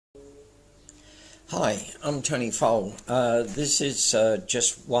Hi, I'm Tony Fowle. This is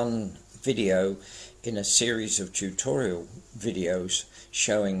just one video in a series of tutorial videos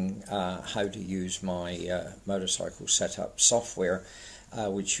showing how to use my motorcycle setup software,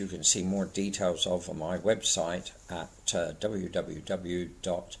 which you can see more details of on my website at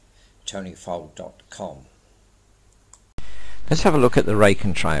www.tonyfowle.com. Let's have a look at the Rake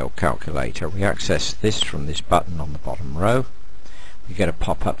and Trail calculator. We access this from this button on the bottom row. We get a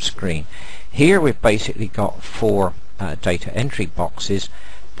pop-up screen. Here we've basically got four data entry boxes.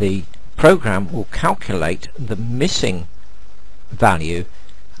 The program will calculate the missing value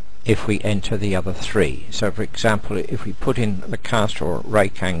if we enter the other three. So for example, if we put in the cast or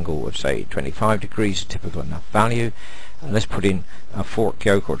rake angle of say 25 degrees, a typical enough value, let's put in a fork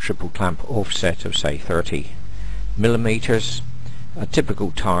yoke or triple clamp offset of say 30 millimeters. A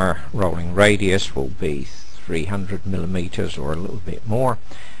typical tire rolling radius will be 300 millimeters or a little bit more.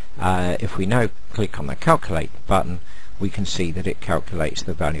 If we now click on the calculate button, we can see that it calculates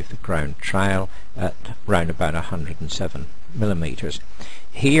the value of the ground trail at round about 107 millimeters.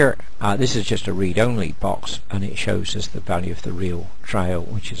 Here this is just a read-only box, and it shows us the value of the real trail,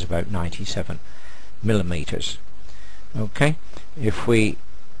 which is about 97 millimeters. Okay, if we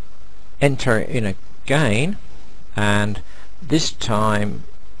enter in again, and this time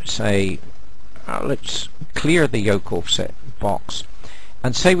say let's clear the yoke offset box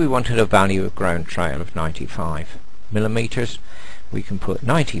and say we wanted a value of ground trail of 95 millimeters. We can put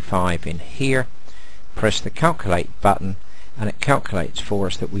 95 in here, press the calculate button, and it calculates for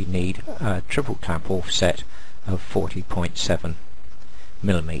us that we need a triple clamp offset of 40.7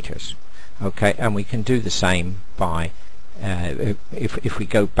 millimeters. Okay, and we can do the same by if we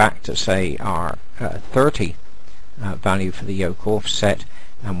go back to say our 30 value for the yoke offset,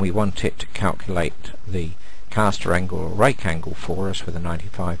 and we want it to calculate the caster angle or rake angle for us with a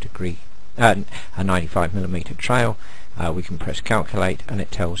 95 millimeter trail, we can press calculate, and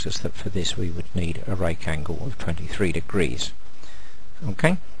it tells us that for this we would need a rake angle of 23 degrees.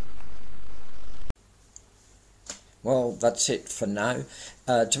 Okay. Well, that's it for now.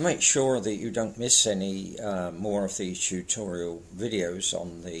 To make sure that you don't miss any more of these tutorial videos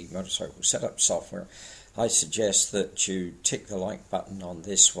on the motorcycle setup software, I suggest that you tick the like button on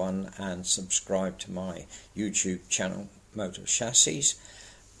this one and subscribe to my YouTube channel, Motor Chassis.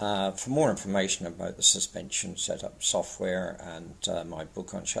 For more information about the suspension setup software and my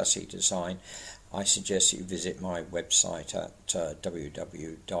book on chassis design, I suggest you visit my website at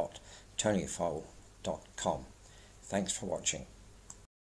www.tonyfowle.com. Thanks for watching.